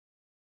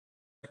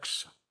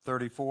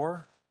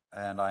6:34,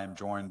 and I am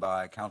joined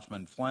by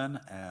Councilman Flynn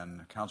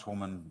and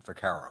Councilwoman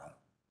Vaccaro.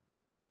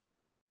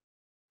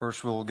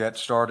 First, we'll get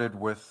started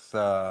with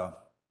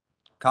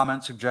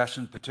comments,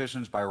 suggestions,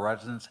 petitions by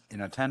residents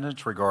in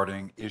attendance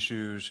regarding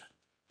issues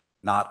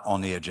not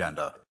on the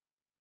agenda.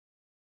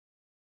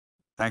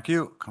 Thank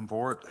you. Come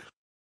forward.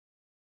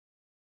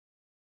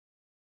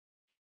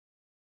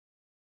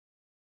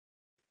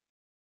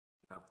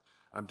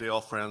 I'm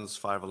Dale Friends,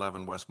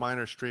 511 West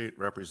Minor Street,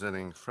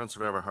 representing Friends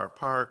of Everhart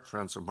Park,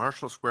 Friends of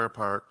Marshall Square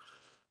Park,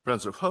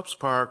 Friends of Hoops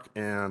Park,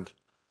 and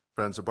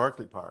Friends of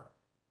Barclay Park.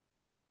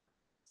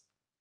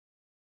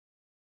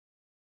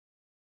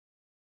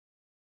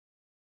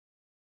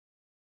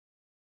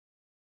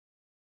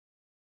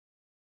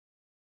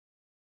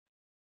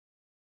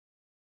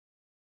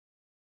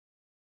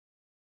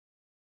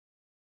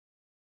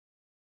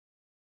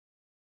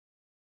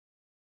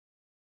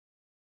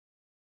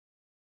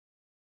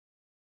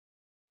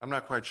 I'm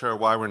not quite sure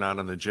why we're not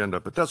on the agenda,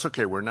 but that's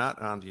okay. We're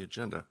not on the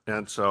agenda.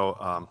 And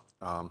so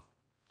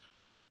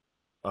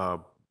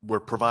we're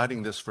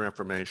providing this for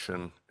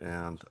information,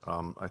 and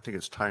I think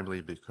it's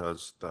timely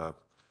because the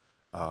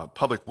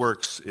Public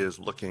Works is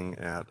looking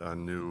at a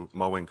new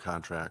mowing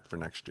contract for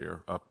next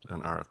year, up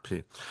an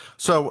RFP.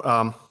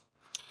 So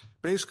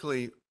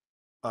basically,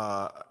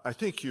 I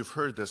think you've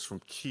heard this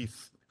from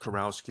Keith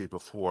Karowski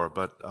before,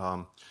 but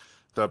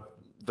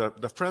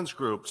the Friends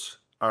groups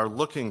are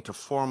looking to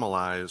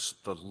formalize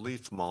the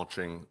leaf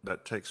mulching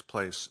that takes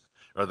place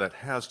or that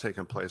has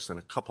taken place in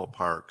a couple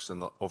parks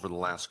over the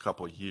last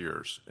couple of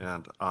years.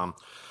 And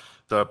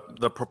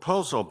the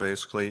proposal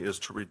basically is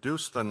to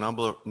reduce the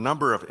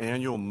number of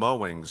annual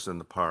mowings in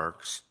the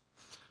parks,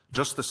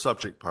 just the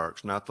subject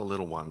parks, not the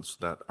little ones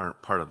that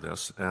aren't part of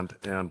this, and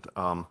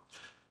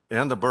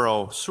the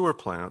borough sewer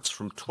plants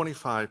from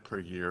 25 per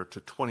year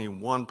to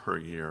 21 per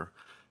year,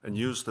 and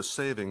use the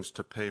savings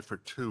to pay for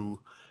two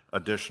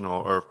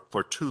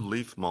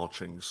leaf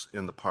mulchings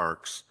in the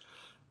parks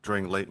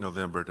during late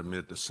November to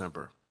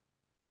mid-December.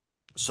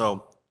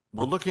 So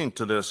we're looking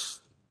to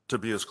this to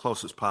be as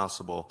close as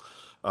possible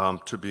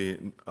to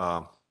be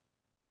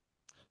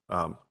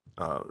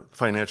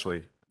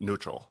financially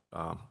neutral.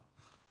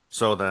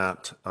 So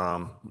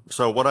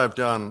what I've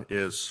done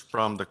is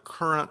from the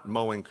current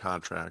mowing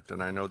contract,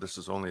 and I know this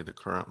is only the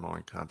current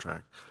mowing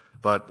contract,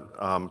 but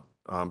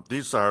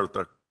these are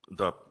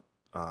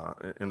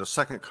in the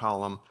second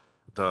column,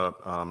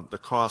 the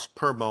cost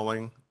per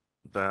mowing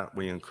that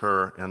we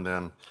incur, and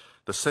then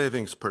the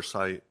savings per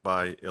site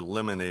by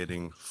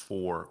eliminating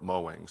 4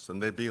 mowings.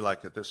 And they'd be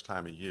like at this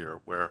time of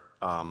year where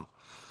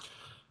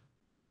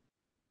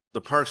the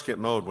parks get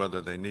mowed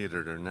whether they need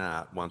it or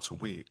not once a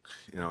week,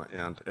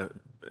 and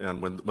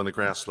when the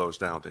grass slows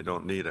down, they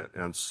don't need it.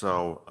 And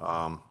so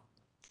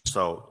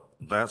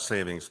that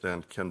savings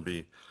then can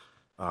be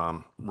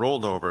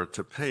rolled over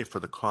to pay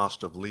for the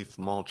cost of leaf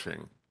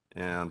mulching.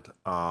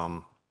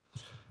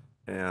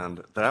 And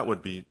that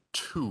would be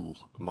 2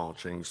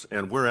 mulchings.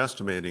 And we're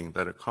estimating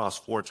that it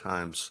costs 4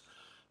 times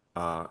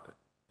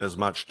as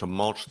much to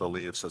mulch the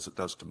leaves as it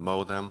does to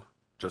mow them,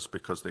 just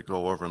because they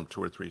go over them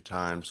 2 or 3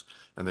 times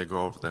and they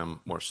go over them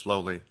more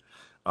slowly.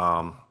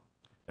 And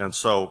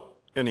so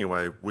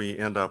anyway, we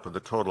end up with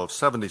a total of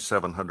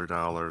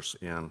 $7,700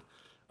 in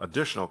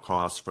additional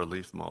costs for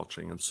leaf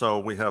mulching. And so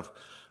we have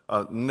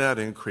a net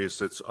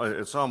increase.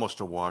 It's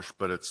almost a wash,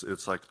 but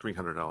it's like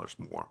 $300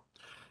 more.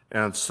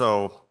 And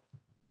so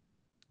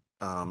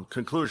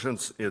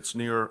conclusions, it's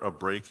near a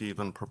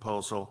break-even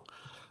proposal.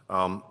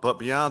 But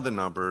beyond the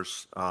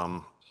numbers,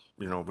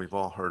 we've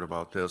all heard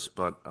about this,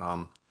 but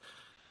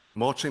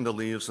mulching the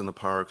leaves in the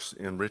parks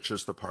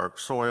enriches the park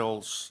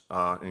soils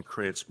and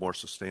creates more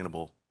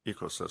sustainable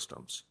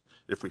ecosystems.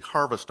 If we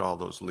harvest all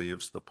those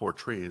leaves, the poor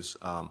trees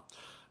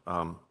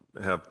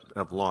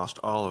have lost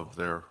all of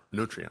their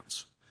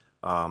nutrients.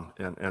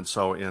 And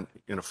so in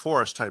a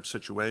forest type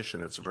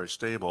situation, it's a very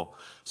stable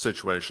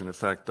situation. In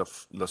fact,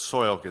 the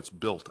soil gets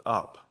built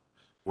up,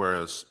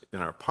 whereas in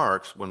our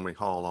parks, when we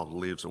haul all the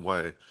leaves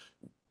away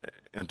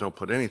and don't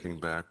put anything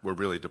back, we're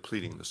really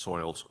depleting the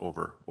soils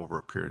over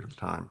a period of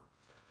time.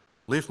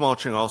 Leaf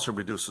mulching also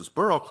reduces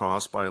borough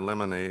costs by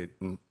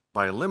eliminating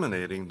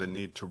the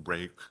need to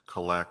rake,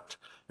 collect,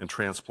 and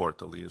transport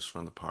the leaves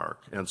from the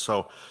park. And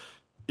so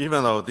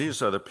even though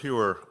these are the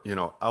pure,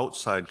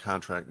 outside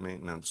contract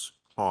maintenance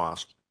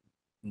cost,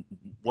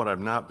 what I've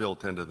not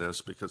built into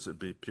this, because it'd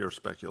be pure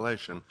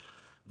speculation,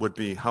 would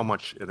be how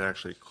much it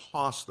actually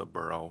costs the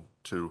borough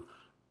to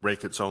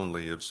rake its own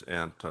leaves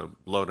and to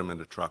load them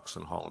into trucks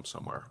and haul them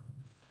somewhere.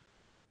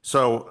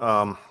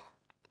 So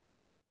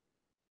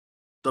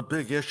the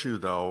big issue,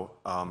 though,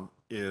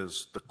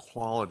 is the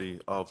quality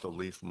of the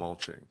leaf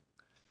mulching.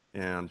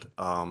 And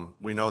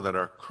we know that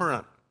our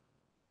current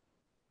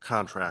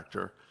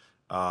contractor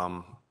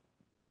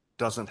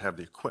doesn't have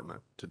the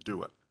equipment to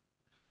do it.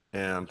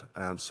 And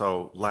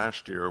so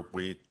last year,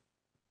 we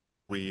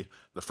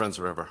the Friends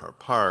of Everhart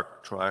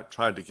Park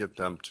tried to get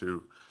them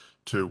to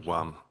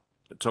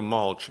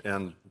mulch,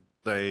 and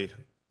they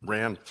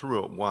ran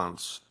through it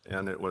once,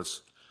 and it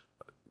was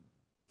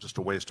just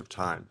a waste of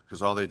time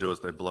because all they do is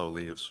they blow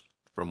leaves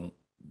from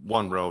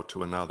one row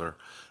to another.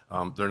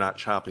 They're not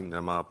chopping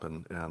them up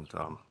and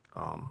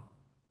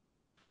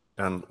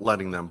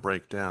letting them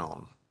break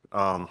down.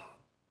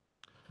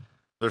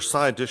 Their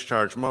side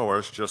discharge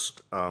mowers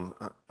just aren't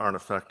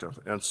effective.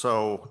 And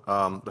so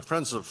the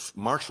Friends of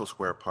Marshall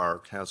Square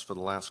Park has for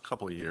the last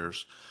couple of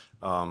years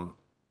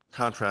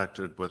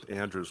contracted with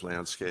Andrews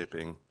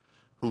Landscaping,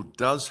 who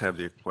does have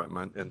the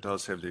equipment and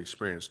does have the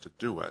experience to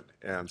do it.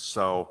 And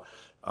so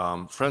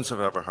Friends of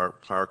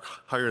Everhart Park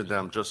hired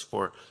them just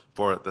for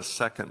the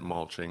second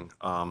mulching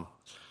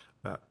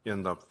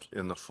in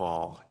the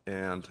fall,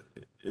 and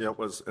it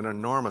was an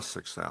enormous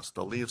success.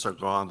 The leaves are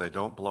gone; they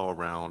don't blow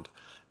around,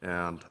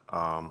 and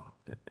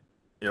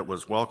it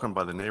was welcomed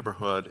by the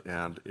neighborhood.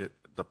 And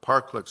the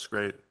park looks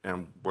great,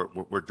 and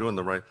we're doing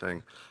the right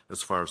thing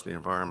as far as the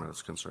environment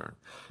is concerned.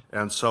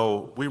 And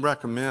so we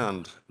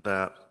recommend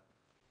that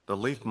the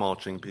leaf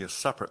mulching be a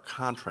separate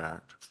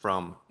contract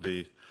from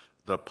the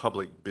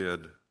public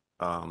bid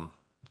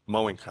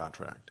mowing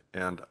contract.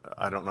 And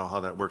I don't know how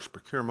that works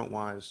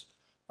procurement-wise,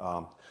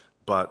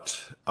 but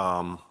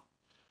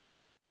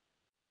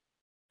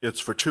it's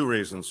for two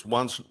reasons.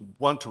 One,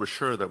 to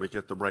assure that we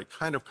get the right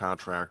kind of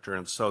contractor,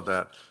 and so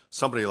that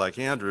somebody like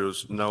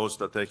Andrews knows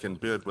that they can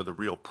bid with a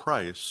real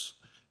price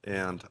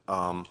and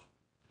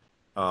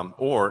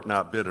or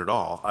not bid at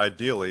all.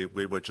 Ideally,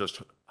 we would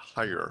just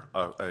hire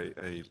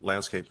a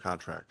landscape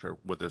contractor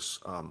with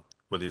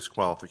these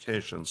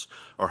qualifications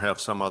or have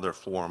some other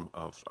form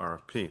of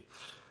RFP.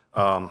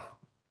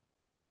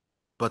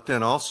 But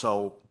then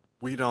also,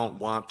 we don't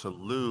want to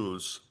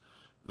lose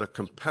the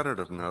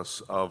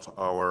competitiveness of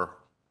our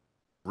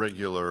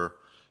regular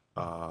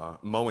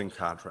mowing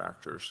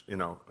contractors,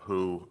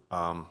 who,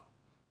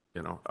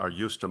 are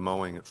used to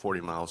mowing at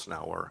 40 miles an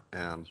hour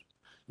and,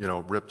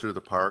 rip through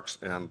the parks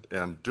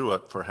and do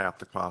it for half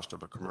the cost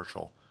of a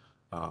commercial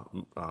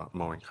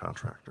mowing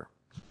contractor.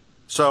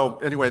 So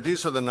anyway,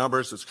 these are the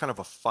numbers. It's kind of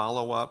a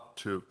follow-up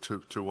to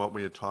what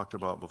we had talked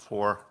about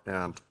before.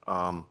 And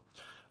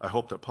I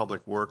hope that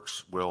Public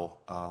Works will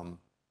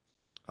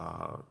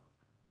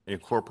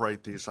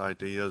incorporate these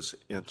ideas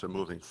into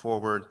moving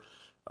forward.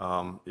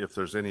 If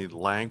there's any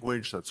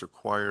language that's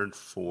required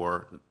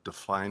for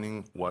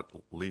defining what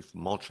leaf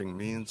mulching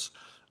means,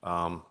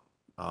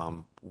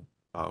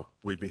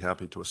 we'd be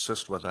happy to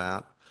assist with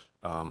that.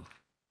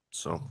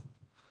 So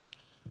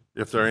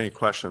if there are any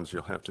questions,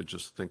 you'll have to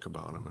just think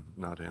about them and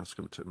not ask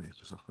them to me.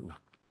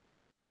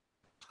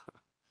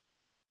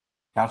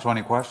 Council,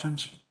 any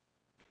questions?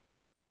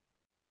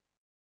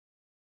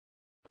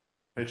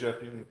 Hey,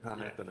 Jeff, you can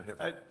comment that I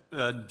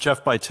have.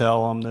 Jeff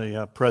Bytel, I'm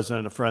the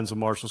president of Friends of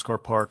Marshall Square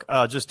Park.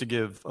 Just to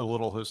give a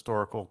little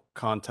historical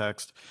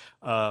context,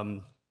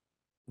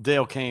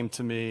 Dale came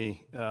to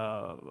me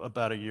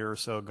about a year or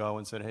so ago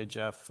and said, "Hey,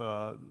 Jeff,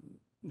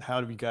 how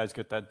do you guys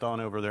get that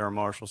done over there in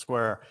Marshall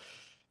Square?"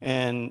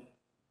 And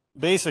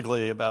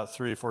basically, about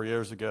 3 or 4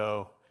 years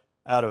ago,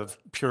 out of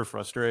pure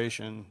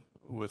frustration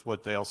with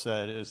what Dale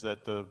said, is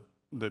that the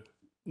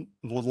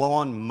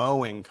lawn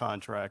mowing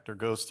contractor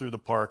goes through the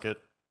park at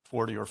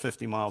 40 or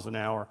 50 miles an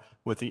hour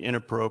with the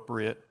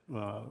inappropriate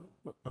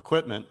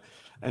equipment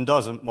and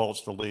doesn't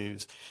mulch the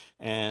leaves.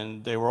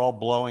 And they were all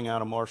blowing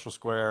out of Marshall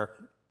Square,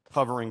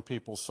 covering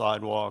people's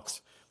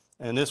sidewalks.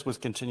 And this was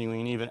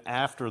continuing even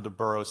after the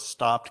borough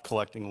stopped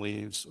collecting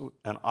leaves.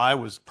 And I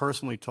was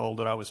personally told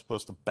that I was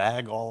supposed to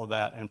bag all of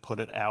that and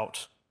put it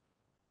out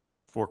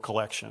for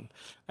collection.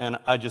 And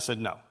I just said,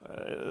 no,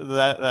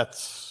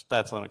 that's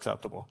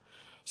unacceptable.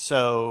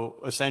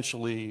 So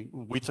essentially,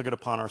 we took it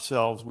upon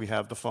ourselves. We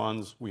have the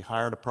funds. We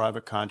hired a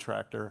private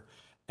contractor.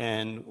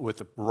 And with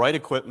the right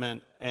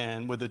equipment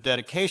and with the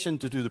dedication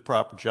to do the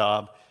proper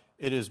job,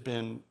 it has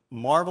been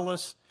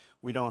marvelous.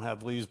 We don't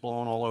have leaves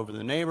blowing all over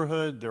the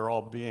neighborhood. They're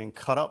all being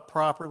cut up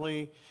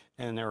properly,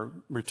 and they're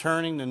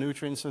returning the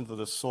nutrients into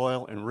the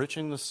soil,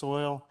 enriching the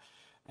soil.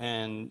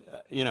 And,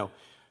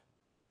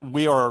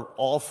 we are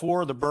all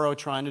for the borough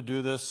trying to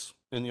do this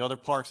in the other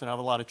parks that have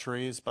a lot of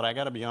trees. But I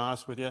got to be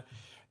honest with you,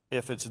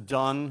 if it's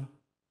done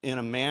in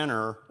a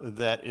manner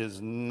that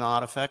is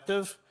not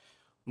effective,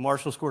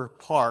 Marshall Square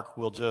Park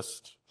will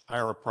just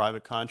hire a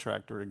private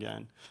contractor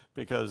again,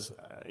 because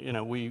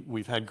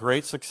we've had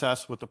great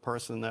success with the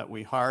person that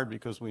we hired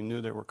because we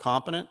knew they were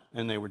competent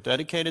and they were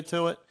dedicated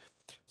to it.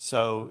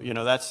 So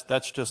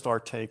that's just our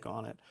take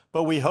on it.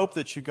 But we hope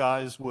that you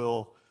guys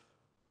will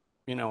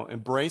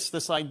embrace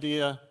this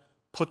idea,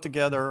 put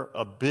together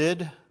a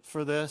bid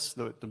for this,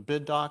 the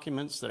bid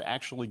documents that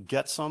actually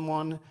get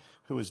someone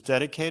who is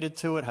dedicated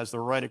to it, has the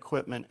right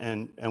equipment,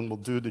 and will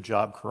do the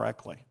job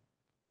correctly.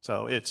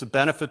 So it's a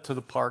benefit to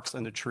the parks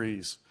and the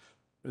trees.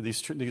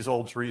 These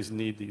old trees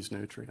need these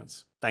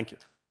nutrients. Thank you.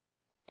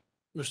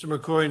 Mr.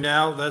 McCoy,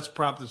 now that's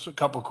prompted a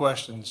couple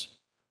questions.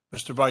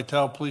 Mr.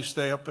 Bytel, please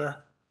stay up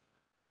there.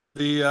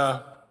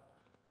 The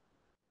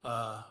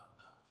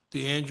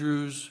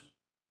Andrews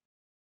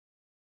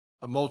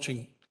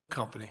mulching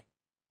company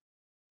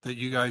that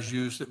you guys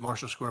used at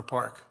Marshall Square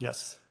Park.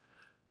 Yes.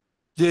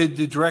 Did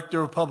the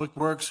Director of Public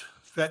Works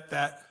vet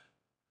that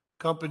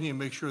company and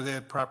make sure they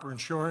had proper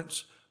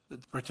insurance to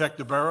protect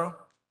the borough?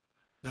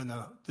 Then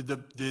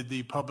did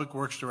the Public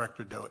Works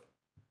Director do it?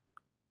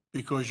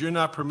 Because you're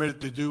not permitted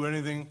to do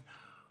anything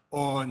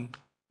on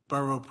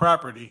borough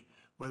property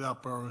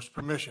without borough's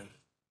permission.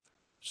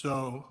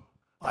 So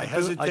I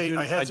hesitate,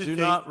 I do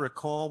not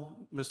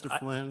recall, Mr.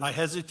 Flynn. I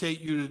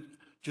hesitate you to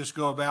just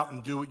go about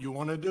and do what you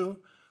want to do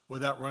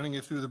without running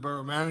it through the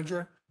borough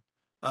manager.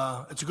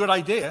 It's a good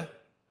idea,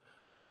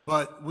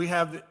 but we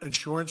have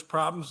insurance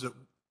problems that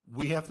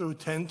we have to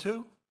attend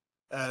to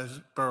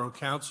as borough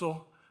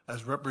council,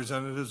 as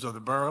representatives of the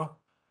borough.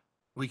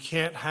 We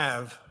can't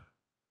have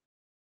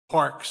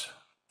parks,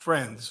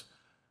 friends,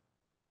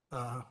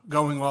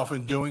 going off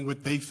and doing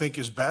what they think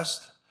is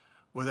best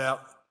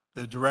without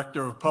the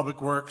director of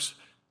public works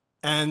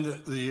and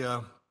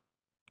the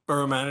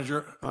borough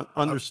manager.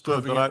 Understood,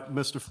 approving but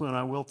Mr. Flynn,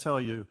 I will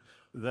tell you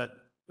that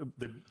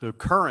the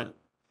current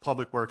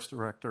Public Works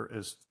Director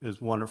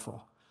is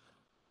wonderful.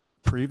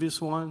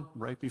 Previous one,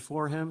 right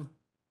before him,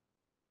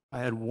 I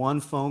had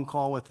one phone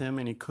call with him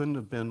and he couldn't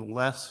have been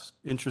less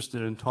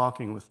interested in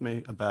talking with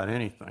me about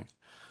anything.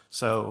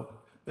 So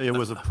it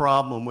was a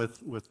problem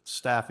with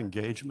staff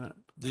engagement.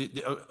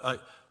 I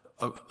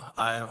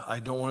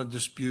don't want to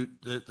dispute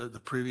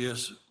the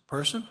previous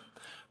person,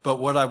 but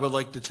what I would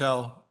like to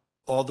tell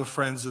all the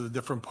friends of the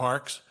different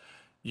parks,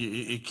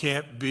 you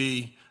can't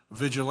be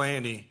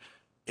vigilante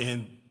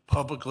in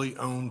publicly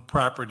owned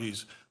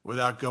properties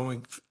without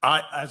going,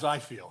 as I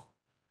feel,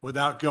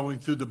 without going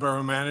through the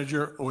borough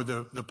manager or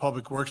the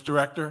Public Works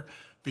Director,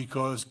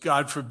 because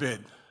God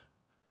forbid,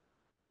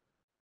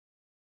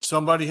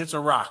 somebody hits a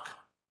rock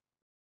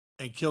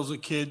and kills a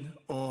kid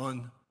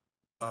on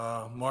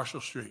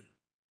Marshall Street,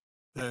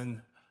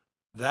 then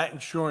that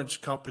insurance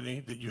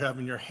company that you have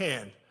in your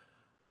hand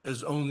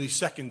is only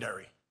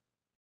secondary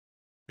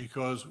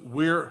because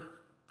we're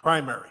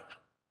primary.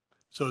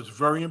 So it's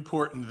very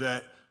important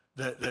that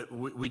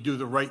we do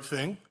the right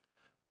thing.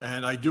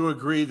 And I do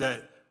agree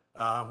that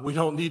we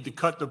don't need to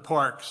cut the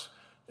parks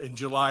in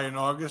July and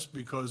August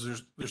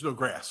because there's no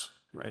grass.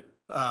 Right.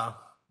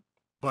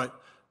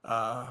 But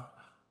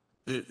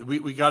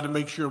we got to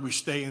make sure we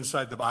stay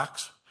inside the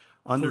box.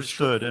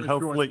 Understood. And for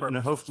insurance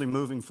purposes. hopefully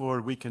moving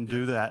forward, we can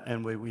do that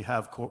and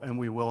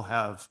we will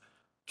have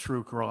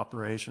true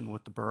cooperation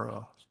with the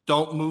borough.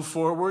 Don't move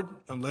forward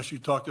unless you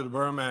talk to the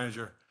borough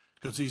manager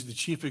because he's the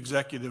chief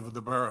executive of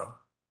the borough.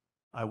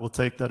 I will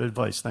take that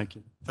advice. Thank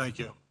you. Thank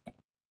you.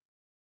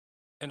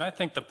 And I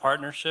think the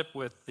partnership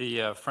with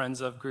the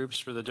Friends of groups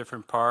for the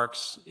different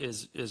parks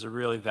is a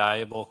really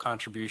valuable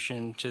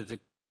contribution to the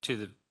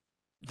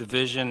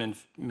vision and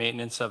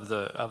maintenance of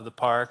the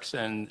parks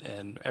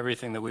and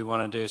everything that we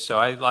want to do. So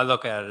I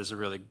look at it as a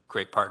really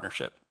great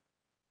partnership.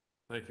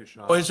 Thank you,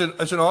 Sean. Well, it's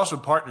an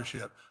awesome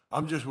partnership.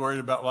 I'm just worried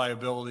about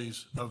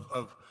liabilities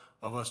of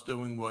us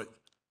doing what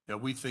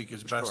we think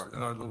is best Sure.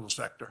 in our little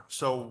sector.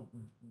 So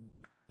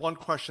one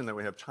question that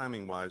we have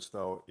timing wise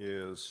though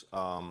is,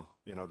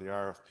 the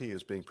RFP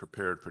is being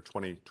prepared for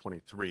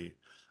 2023.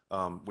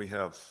 We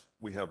have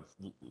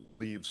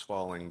leaves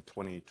falling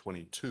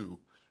 2022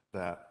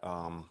 that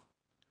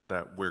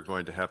we're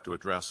going to have to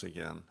address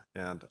again.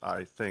 And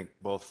I think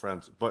both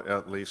Friends, but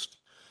at least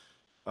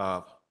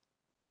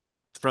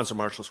Friends of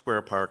Marshall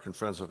Square Park and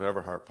Friends of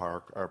Everhart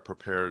Park are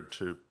prepared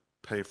to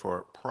pay for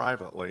it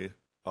privately,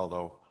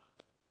 although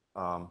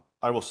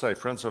I will say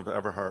Friends of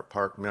Everhart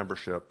Park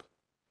membership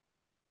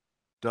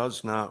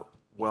does not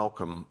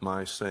welcome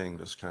my saying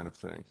this kind of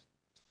thing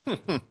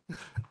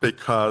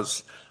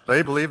because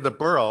they believe the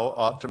borough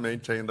ought to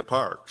maintain the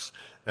parks.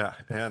 Yeah,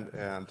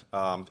 and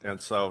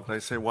so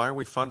they say, why are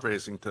we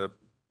fundraising to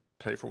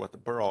pay for what the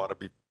borough ought to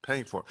be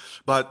paying for?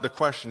 But the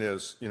question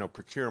is,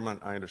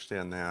 procurement. I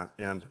understand that,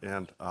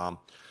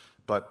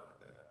 but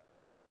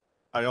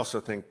I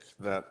also think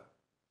that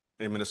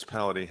a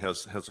municipality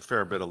has a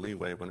fair bit of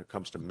leeway when it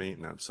comes to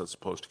maintenance as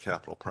opposed to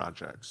capital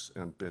projects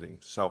and bidding.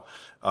 So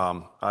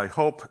I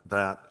hope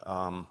that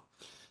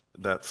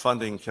that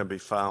funding can be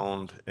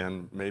found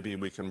and maybe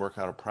we can work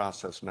out a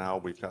process now.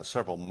 We've got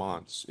several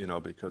months,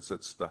 because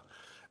it's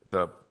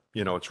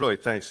it's really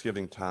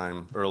Thanksgiving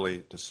time,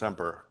 early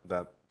December,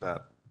 that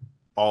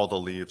all the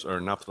leaves or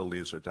enough of the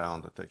leaves are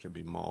down that they can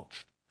be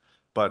mulched.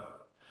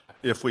 But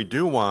if we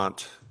do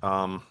want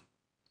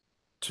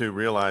to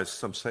realize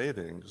some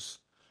savings,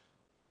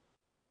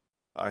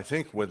 I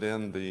think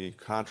within the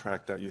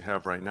contract that you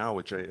have right now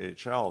with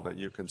JHL that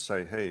you can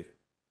say, hey,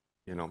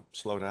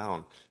 slow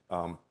down.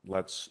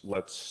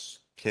 Let's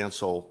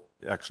cancel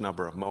X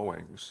number of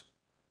mowings.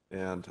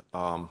 And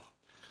I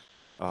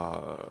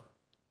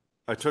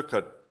took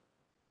a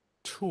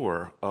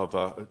tour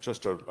of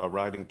just a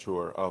riding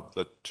tour of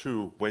the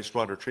 2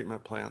 wastewater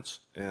treatment plants,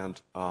 and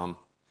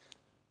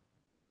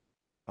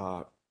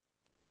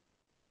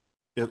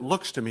it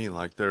looks to me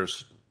like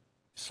there's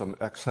some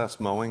excess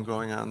mowing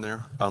going on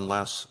there,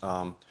 unless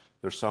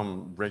there's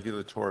some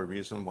regulatory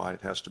reason why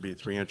it has to be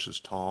 3 inches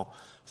tall,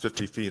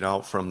 50 feet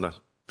out from the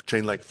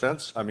chain link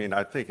fence. I mean,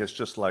 I think it's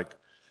just like,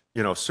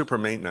 super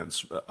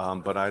maintenance.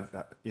 But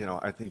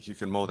I think you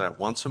can mow that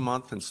once a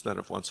month instead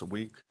of once a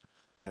week.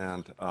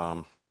 And,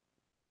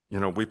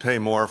 we pay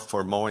more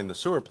for mowing the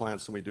sewer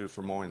plants than we do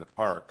for mowing the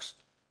parks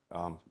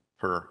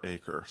per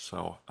acre.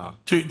 So,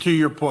 To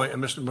your point,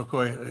 and Mr.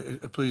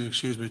 McCoy, please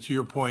excuse me, to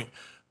your point,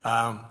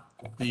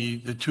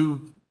 the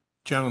two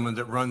gentlemen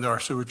that run our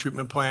sewer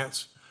treatment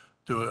plants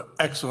do an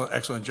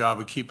excellent job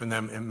of keeping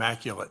them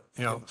immaculate,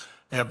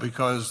 yeah,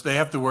 because they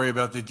have to worry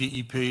about the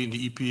DEP and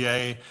the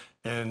EPA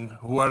and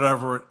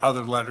whatever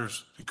other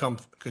letters can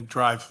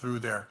drive through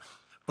there.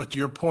 But to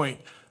your point,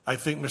 I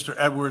think Mr.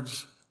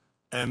 Edwards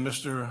and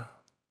Mr.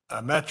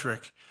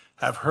 Metric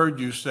have heard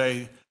you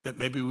say that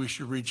maybe we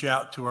should reach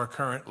out to our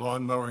current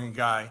lawn mowing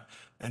guy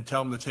and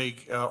tell him to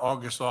take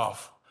August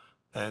off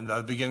and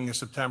the beginning of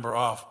September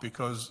off,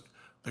 because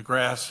the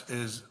grass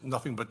is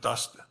nothing but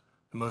dust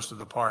in most of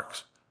the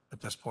parks at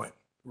this point.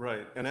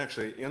 right. And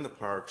actually, in the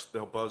parks,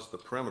 they'll buzz the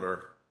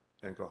perimeter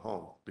and go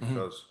home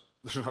because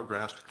there's no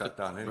grass to cut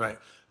down anyway.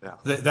 Right.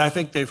 Yeah.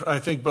 I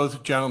think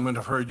both gentlemen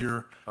have heard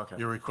your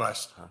Okay.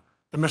 request.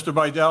 And Mr.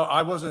 Bidell,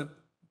 I wasn't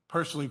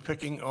personally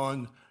picking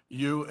on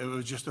you. It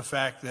was just the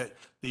fact that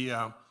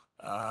the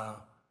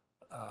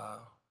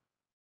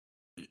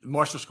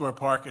Marshall Square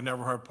Park and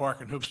Everhard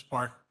Park and Hoops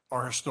Park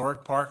are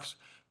historic parks,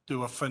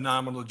 do a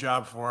phenomenal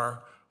job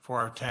for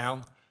our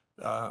town.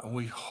 And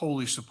we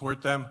wholly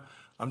support them.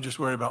 I'm just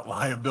worried about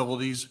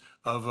liabilities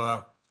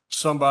of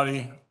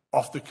somebody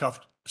off the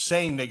cuff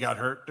saying they got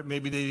hurt, that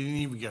maybe they didn't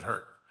even get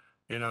hurt.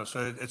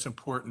 So it's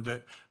important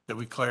that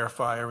we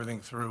clarify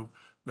everything through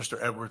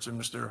Mr. Edwards and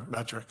Mr.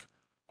 Metric.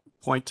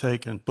 Point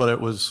taken, but it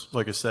was,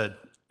 like I said,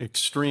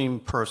 extreme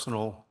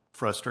personal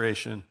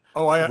frustration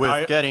Oh, I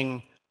with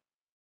getting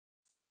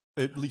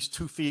at least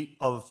 2 feet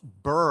of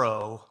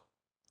burrow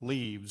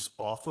leaves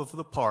off of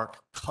the park,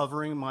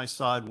 covering my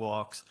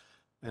sidewalks.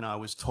 And I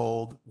was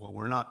told, well,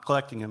 we're not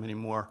collecting them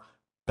anymore.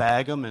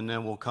 Bag them and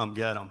then we'll come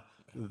get them.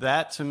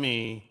 That to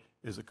me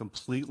is a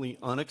completely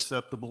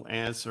unacceptable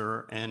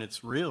answer. And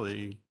it's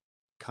really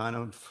kind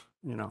of,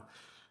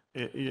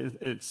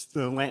 it's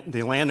the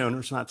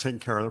landowner's not taking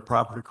care of the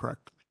property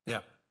correctly. Yeah,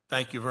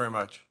 thank you very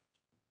much.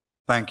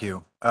 Thank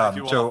you. Thank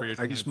you all So for your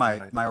I guess time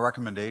tonight. my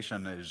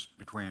recommendation is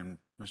between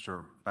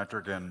Mr.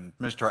 Metric and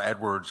Mr.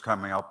 Edwards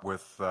coming up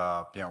with,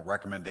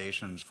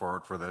 recommendations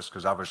for this,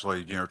 because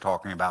obviously,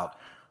 talking about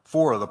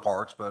 4 of the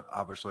parks, but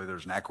obviously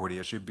there's an equity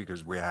issue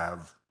because we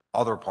have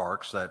other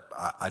parks that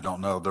I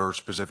don't know their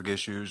specific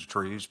issues,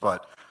 trees,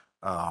 but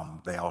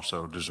they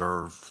also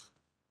deserve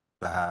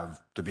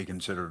to be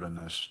considered in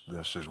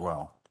this as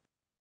well.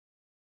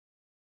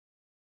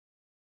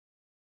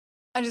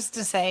 I'm just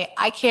going to say,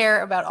 I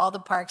care about all the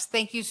parks.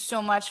 Thank you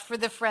so much for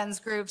the friends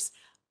groups.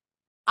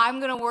 I'm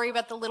going to worry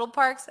about the little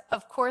parks.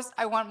 Of course,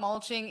 I want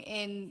mulching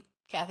in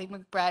Kathy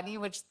McBradney,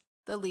 which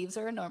the leaves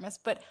are enormous,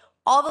 but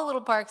all the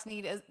little parks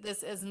need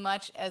this as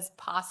much as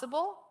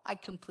possible. I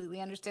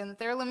completely understand that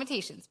there are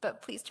limitations,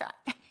 but please try.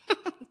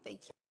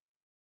 Thank you.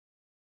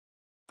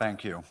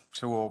 Thank you.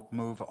 So we'll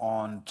move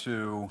on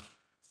to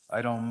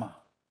item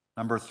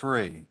number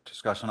 3,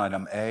 discussion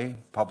item A,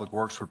 Public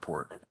Works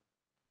Report.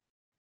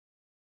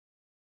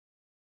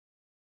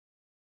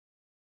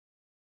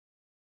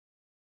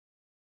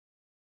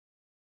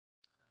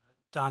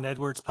 Don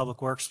Edwards,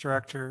 Public Works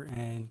Director,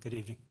 and good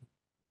evening.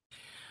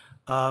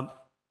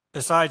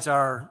 Besides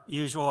our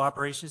usual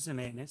operations and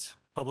maintenance,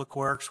 Public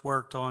Works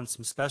worked on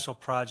some special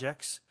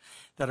projects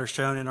that are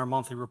shown in our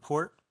monthly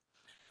report.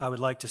 I would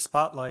like to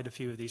spotlight a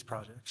few of these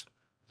projects.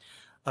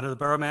 Under the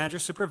Borough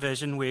Manager's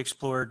supervision, we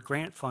explored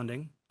grant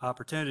funding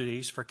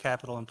opportunities for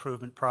capital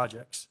improvement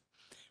projects.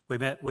 We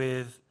met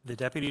with the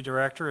Deputy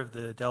Director of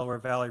the Delaware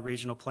Valley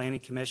Regional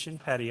Planning Commission,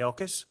 Patty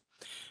Elkis,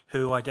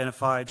 who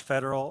identified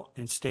federal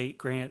and state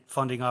grant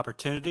funding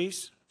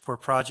opportunities for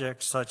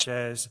projects such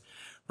as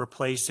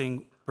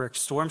replacing brick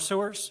storm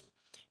sewers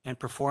and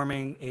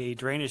performing a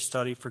drainage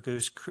study for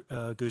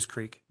Goose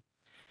Creek.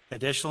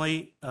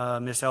 Additionally,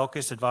 Ms.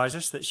 Elkis advised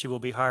us that she will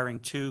be hiring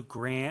 2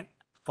 grant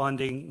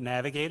funding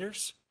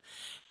navigators,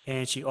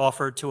 and she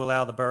offered to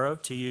allow the borough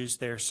to use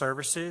their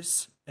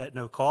services at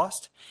no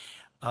cost,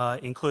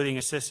 including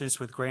assistance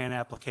with grant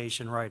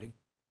application writing.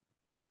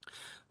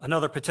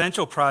 Another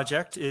potential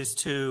project is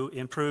to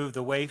improve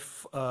the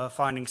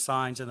wayfinding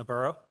signs in the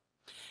borough.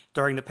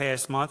 During the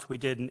past month, we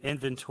did an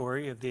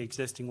inventory of the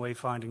existing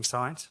wayfinding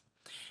signs.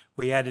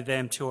 We added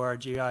them to our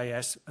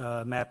GIS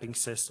mapping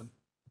system.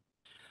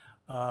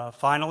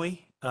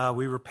 Finally,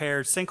 we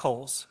repaired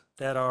sinkholes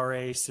that are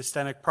a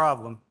systemic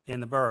problem in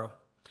the borough.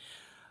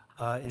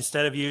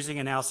 Instead of using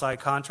an outside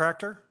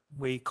contractor,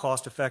 we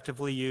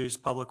cost-effectively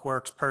used Public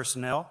Works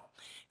personnel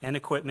and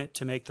equipment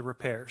to make the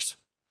repairs.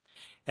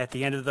 At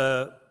the end of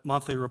the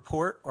monthly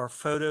report are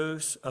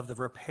photos of the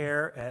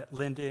repair at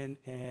Linden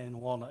and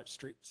Walnut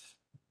Streets.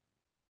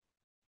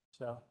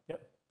 So,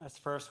 yep, that's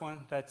the first one.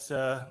 That's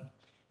an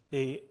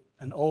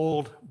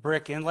old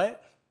brick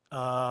inlet.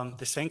 The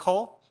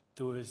sinkhole,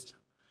 there was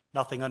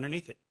nothing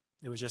underneath it.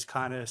 It was just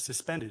kind of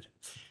suspended.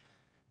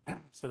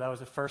 So that was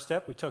the first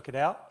step. We took it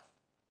out.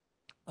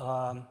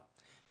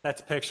 That's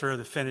a picture of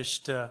the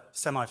finished,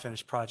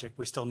 semi-finished project.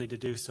 We still need to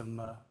do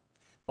some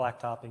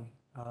blacktopping.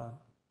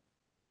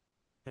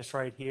 This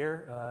right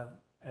here,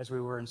 as we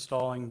were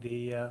installing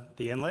the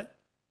inlet.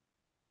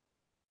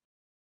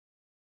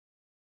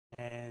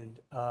 And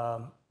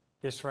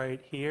this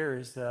right here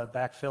is the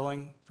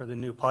backfilling for the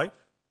new pipe.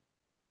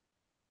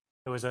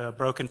 There was a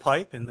broken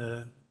pipe and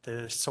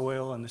the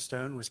soil and the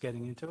stone was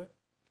getting into it.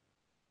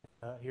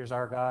 Here's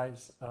our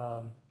guys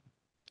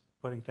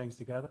putting things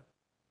together.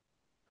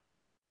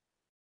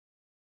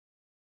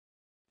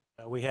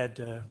 We had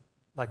to,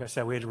 like I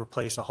said, we had to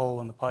replace a hole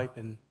in the pipe,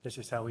 and this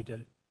is how we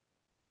did it.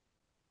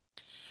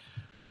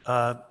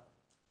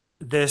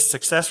 This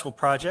successful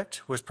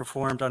project was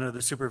performed under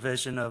the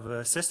supervision of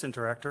Assistant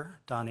Director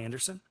Don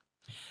Anderson.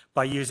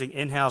 By using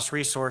in-house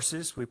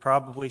resources, we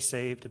probably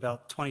saved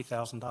about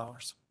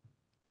 $20,000.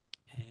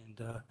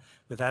 And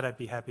with that, I'd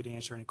be happy to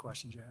answer any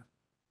questions you have.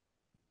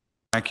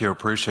 Thank you.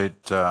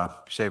 Appreciate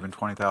saving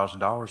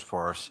 $20,000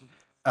 for us.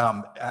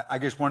 I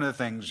guess one of the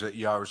things that,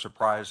 I was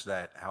surprised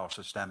at how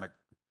systemic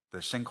the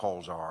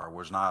sinkholes are.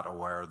 Was not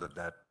aware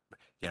that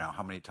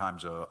how many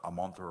times a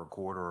month or a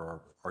quarter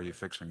are you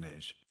fixing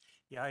these?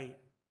 Yeah, I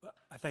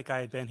think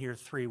I had been here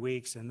 3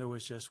 weeks, and there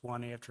was just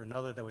one after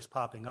another that was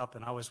popping up,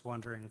 and I was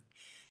wondering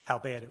how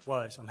bad it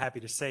was. I'm happy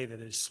to say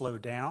that it's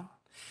slowed down,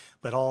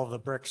 but all of the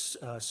bricks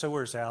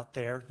sewers out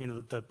there,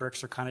 the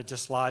bricks are kind of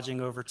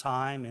dislodging over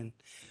time, and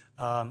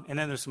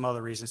then there's some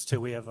other reasons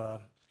too. We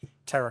have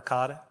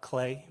terracotta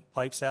clay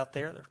pipes out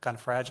there. They're kind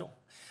of fragile.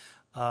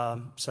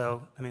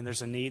 So, I mean,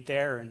 there's a need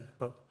there,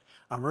 but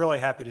I'm really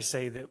happy to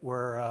say that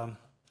we're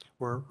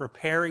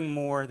repairing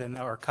more than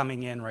are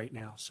coming in right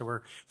now.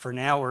 So for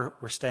now,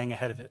 we're staying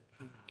ahead of it.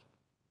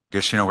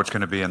 Guess you know what's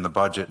going to be in the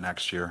budget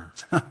next year.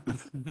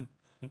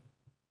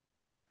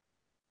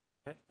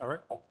 Okay, all right.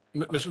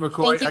 Mr.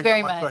 McCoy, Thank you I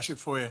very got one much. question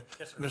for you,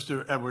 Yes, sir.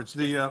 Mr. Edwards.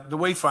 The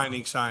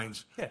wayfinding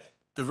signs, Yeah.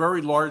 the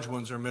very large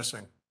ones are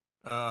missing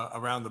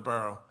around the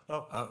borough.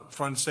 Oh.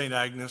 Front of St.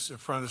 Agnes, in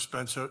front of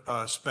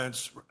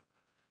Spence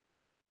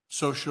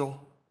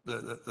Social,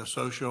 the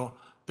social.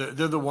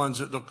 They're the ones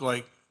that look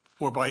like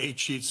 4x8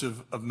 sheets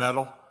of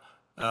metal.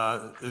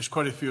 There's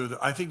quite a few of them.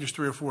 I think there's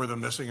 3 or 4 of them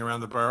missing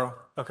around the borough.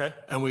 Okay.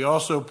 And we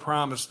also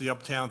promised the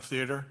Uptown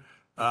Theater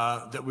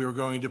that we were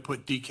going to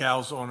put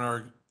decals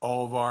on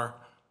all of our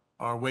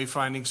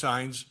wayfinding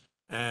signs.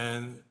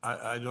 And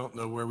I don't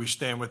know where we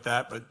stand with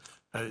that, but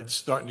it's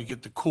starting to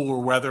get the cooler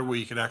weather where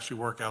you can actually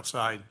work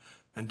outside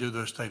and do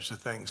those types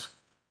of things.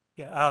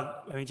 Yeah,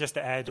 I mean, just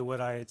to add to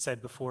what I had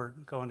said before,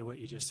 going to what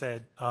you just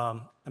said, I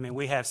mean,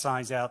 we have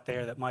signs out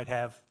there that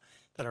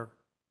are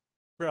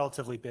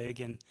relatively big,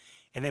 and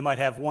they might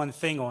have one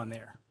thing on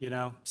there,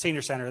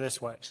 senior center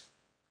this way.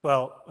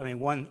 Well, I mean,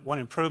 one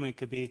improvement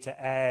could be to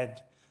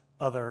add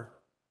other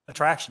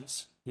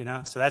attractions,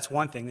 so that's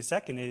one thing. The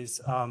second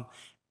is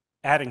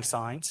adding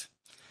signs,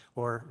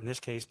 or in this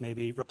case,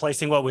 maybe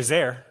replacing what was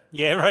there.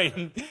 Yeah,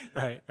 right,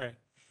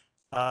 right.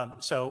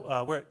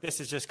 So this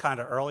is just kind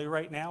of early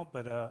right now,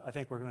 but I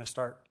think we're going to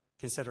start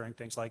considering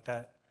things like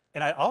that.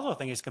 And I also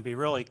think it's going to be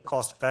really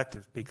cost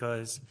effective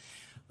because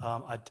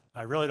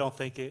I really don't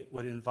think it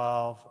would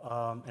involve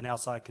an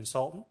outside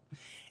consultant.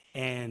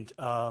 And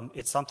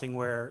it's something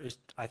where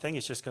I think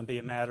it's just going to be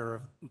a matter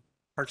of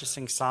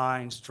purchasing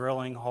signs,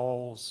 drilling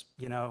holes,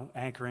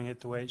 anchoring it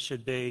the way it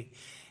should be.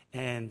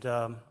 And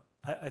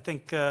I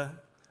think I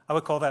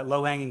would call that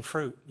low hanging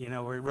fruit,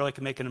 where we really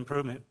can make an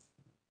improvement.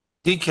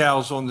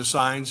 Decals on the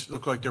signs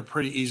look like they're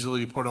pretty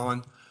easily put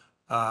on,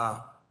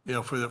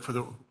 for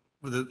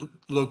the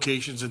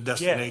locations and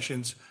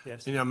destinations.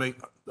 Yes. Make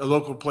a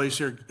local place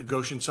here,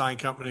 Goshen Sign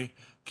Company,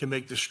 can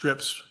make the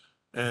strips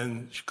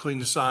and clean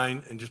the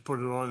sign and just put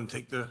it on and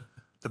take the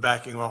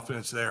backing off and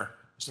it's there.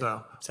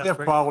 So Sounds we have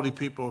great. quality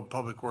people in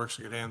Public Works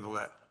that can handle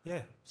that.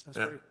 Yeah, sounds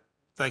Yeah. great.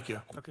 Thank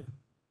you. Okay. Is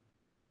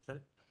that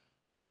it?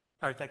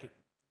 All right, thank you.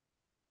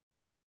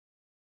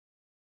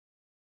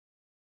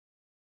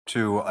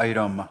 To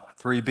item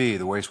 3B,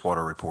 the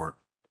wastewater report.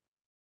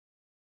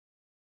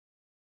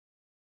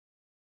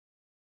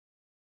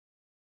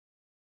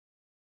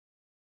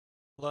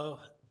 Hello,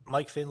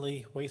 Mike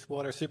Finley,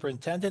 wastewater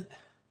superintendent.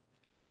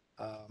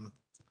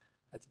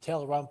 At the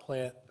Taylor Run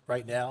plant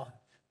right now,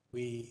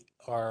 we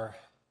are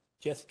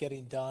just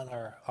getting done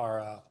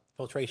our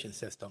filtration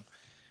system.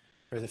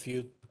 There's a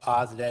few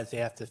odds and ends they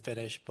have to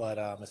finish, but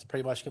it's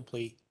pretty much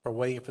complete. We're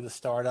waiting for the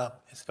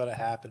startup. It's going to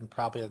happen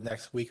probably the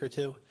next week or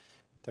two.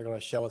 They're going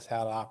to show us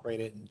how to operate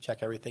it and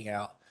check everything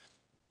out.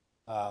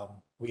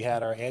 We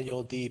had our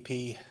annual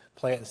DEP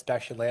plant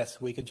inspection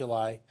last week in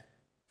July.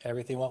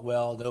 Everything went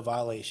well, no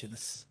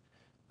violations.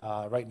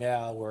 Right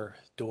now, we're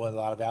doing a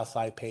lot of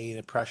outside painting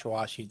and pressure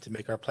washing to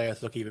make our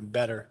plants look even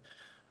better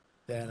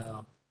than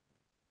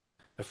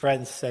the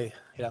friends say,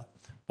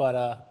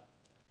 But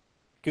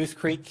Goose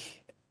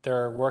Creek,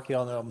 they're working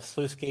on the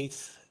sluice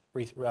gates,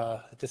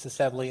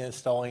 disassembling,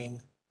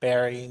 installing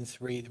bearings,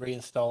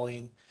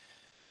 reinstalling,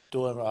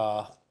 doing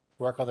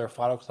work on their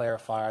final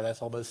clarifier.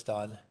 That's almost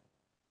done,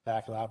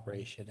 back in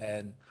operation.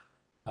 And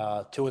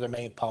 2 of their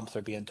main pumps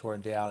are being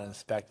torn down and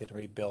inspected and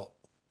rebuilt,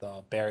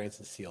 the bearings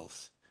and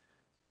seals.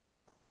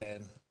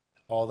 And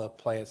all the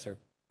plants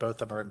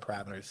both of them are in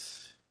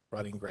parameters,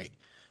 running great,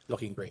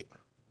 looking great.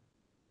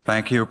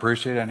 Thank you.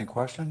 Appreciate it. Any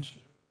questions?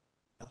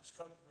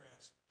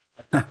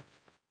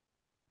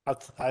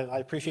 I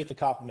appreciate the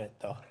compliment,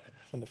 though,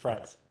 from the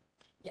friends.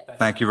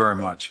 Thank you very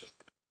much.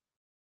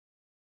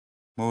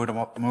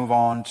 Move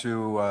on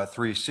to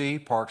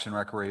 3C, Parks and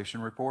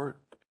Recreation Report.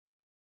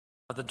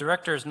 The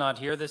director is not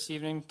here this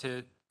evening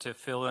to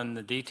fill in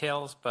the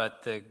details,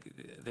 but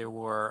there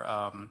were,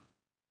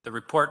 the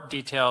report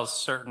details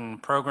certain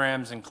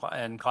programs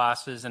and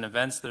classes and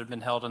events that have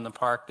been held in the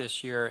park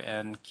this year.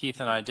 And Keith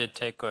and I did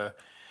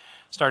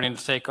starting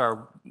to take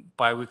our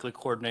biweekly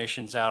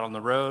coordinations out on the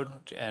road,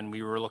 and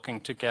we were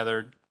looking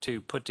together to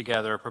put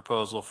together a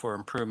proposal for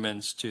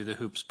improvements to the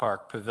Hoops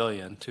Park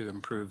Pavilion to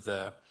improve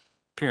the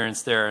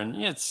appearance there. And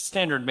it's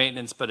standard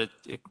maintenance, but it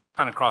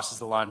kind of crosses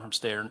the line from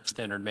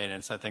standard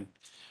maintenance. I think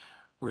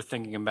we're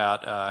thinking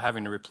about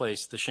having to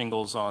replace the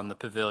shingles on the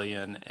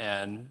pavilion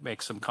and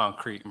make some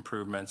concrete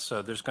improvements.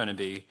 So there's going to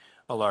be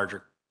a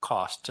larger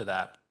cost to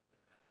that.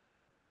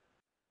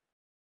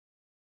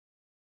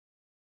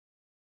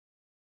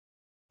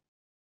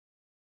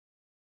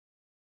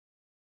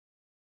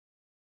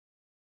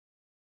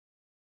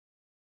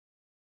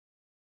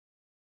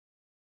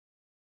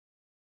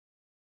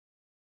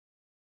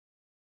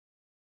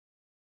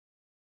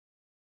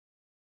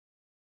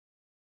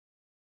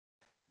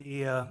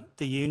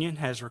 The union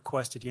has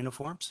requested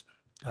uniforms.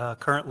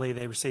 Currently,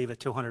 they receive a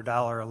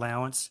 $200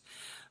 allowance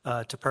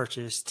to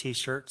purchase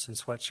T-shirts and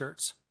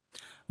sweatshirts.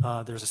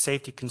 There's a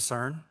safety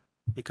concern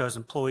because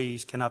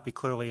employees cannot be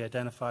clearly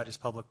identified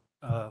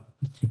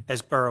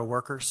as borough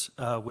workers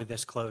with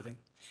this clothing.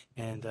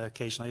 And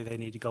occasionally, they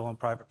need to go on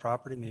private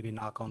property, maybe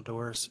knock on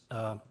doors.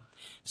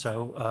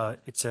 So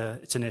it's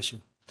an issue.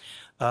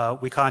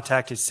 We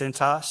contacted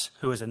Cintas,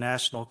 who is a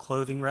national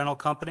clothing rental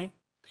company.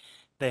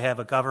 They have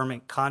a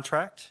government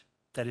contract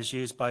that is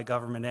used by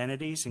government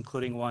entities,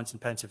 including ones in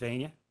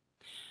Pennsylvania.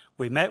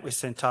 We met with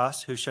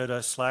Cintas, who showed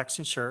us slacks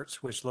and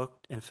shirts, which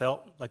looked and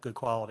felt like good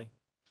quality.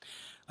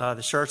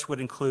 The shirts would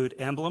include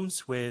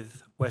emblems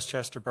with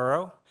Westchester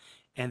Borough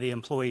and the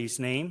employee's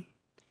name.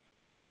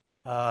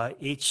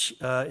 Each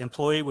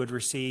employee would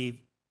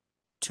receive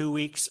 2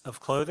 weeks of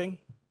clothing.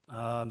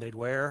 They'd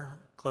wear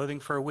clothing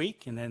for a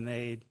week, and then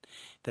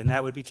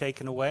that would be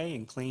taken away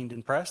and cleaned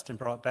and pressed and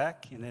brought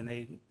back. And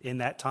then in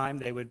that time,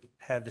 they would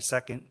have the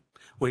second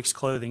week's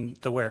clothing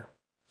to wear.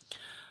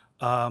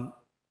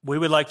 We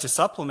would like to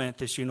supplement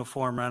this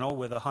uniform rental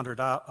with a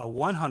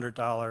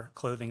 $100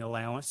 clothing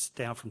allowance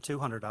down from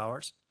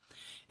 $200.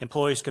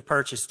 Employees could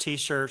purchase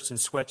T-shirts and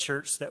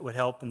sweatshirts that would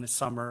help in the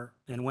summer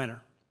and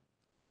winter.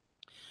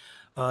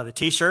 The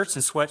T-shirts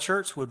and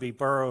sweatshirts would be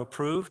borough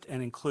approved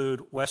and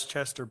include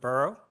Westchester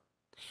Borough.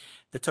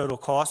 The total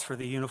cost for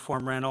the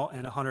uniform rental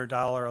and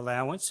 $100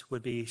 allowance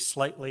would be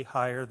slightly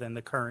higher than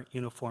the current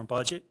uniform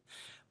budget,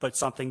 but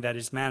something that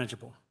is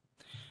manageable.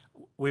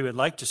 We would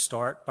like to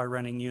start by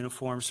renting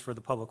uniforms for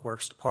the Public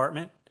Works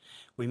Department.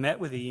 We met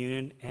with the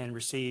union and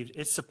received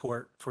its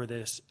support for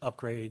this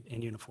upgrade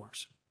in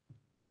uniforms.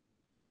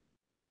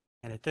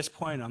 And at this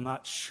point, I'm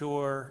not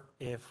sure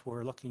if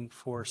we're looking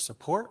for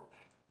support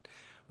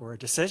or a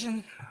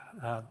decision.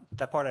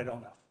 That part I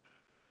don't know.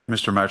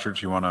 Mr.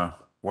 Metrics, you want to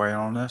weigh in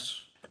on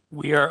this?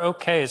 We are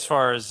okay as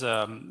far as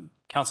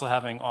council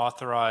having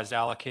authorized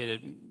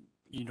allocated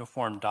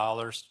uniform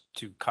dollars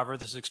to cover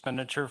this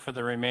expenditure for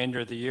the remainder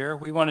of the year.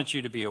 We wanted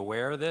you to be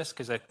aware of this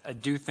because I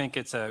do think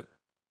it's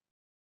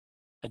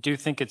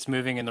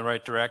moving in the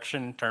right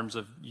direction in terms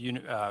of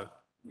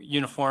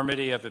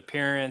uniformity of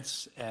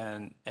appearance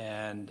and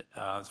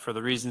for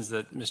the reasons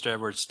that Mr.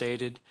 Edwards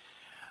stated.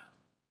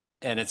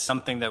 And it's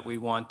something that we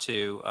want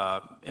to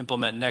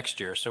implement next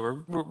year.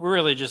 So we're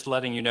really just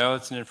letting you know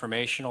it's an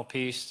informational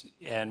piece,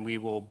 and we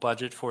will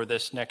budget for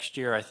this next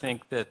year. I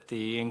think that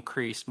the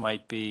increase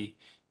might be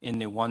in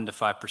the 1% to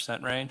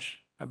 5% range,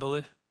 I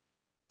believe.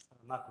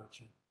 I'm not quite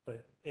sure,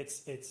 but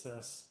it's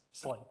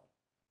slight.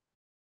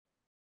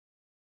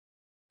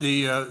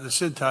 The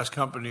Cintas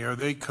company, are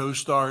they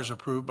co-stars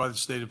approved by the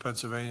state of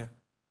Pennsylvania?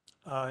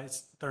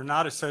 They're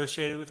not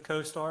associated with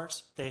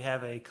co-stars. They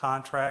have a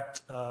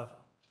contract, a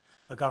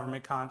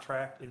government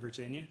contract in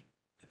Virginia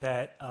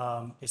that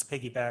is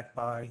piggybacked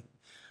by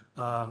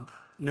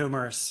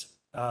numerous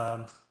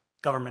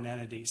government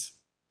entities,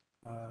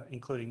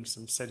 including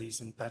some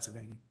cities in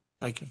Pennsylvania.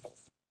 Thank you.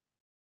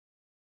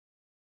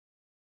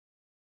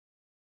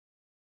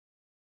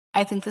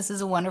 I think this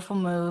is a wonderful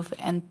move,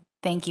 and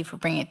thank you for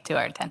bringing it to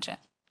our attention.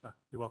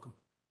 You're welcome.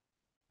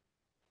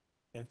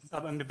 Yeah, I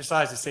mean,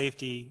 besides the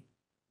safety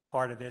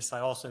part of this, I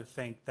also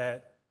think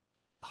that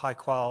a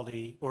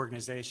high-quality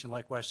organization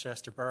like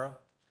Westchester Borough,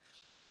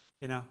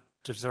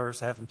 deserves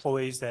to have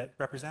employees that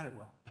represent it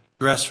well.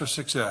 Dress for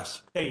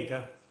success. There you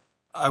go.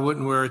 I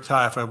wouldn't wear a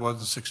tie if I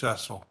wasn't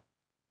successful.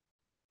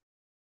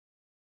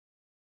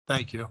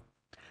 Thank you.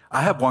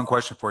 I have one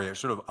question for you,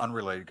 sort of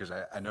unrelated, because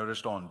I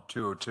noticed on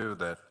 202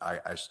 that I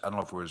don't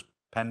know if it was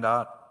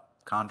PennDOT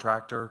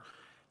contractor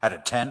had a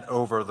tent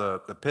over the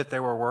pit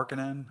they were working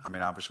in. I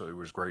mean, obviously it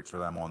was great for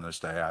them on this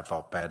day. I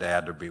felt bad they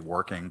had to be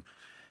working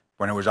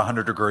when it was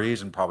 100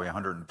 degrees and probably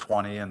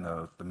 120 in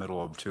the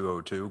middle of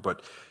 202.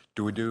 But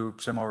Do we do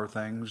similar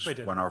things We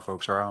do. when our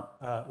folks are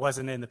out?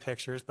 Wasn't in the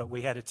pictures, but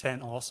we had a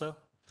tent also.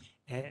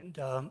 And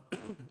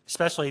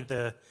especially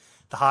the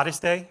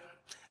hottest day,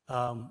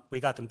 we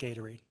got them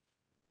Gatorade.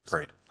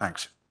 Great,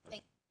 thanks.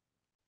 Thank-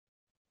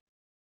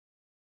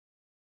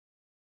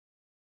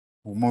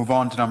 We'll move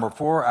on to number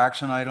 4,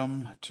 action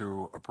item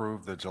to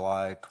approve the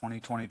July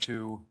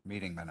 2022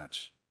 meeting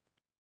minutes.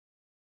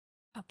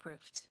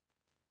 Approved.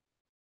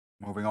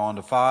 Moving on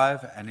to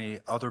 5, any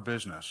other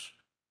business?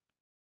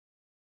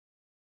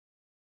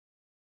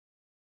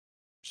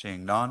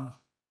 Seeing none,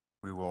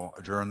 we will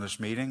adjourn this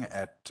meeting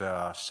at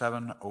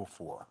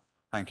 7:04.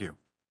 Thank you.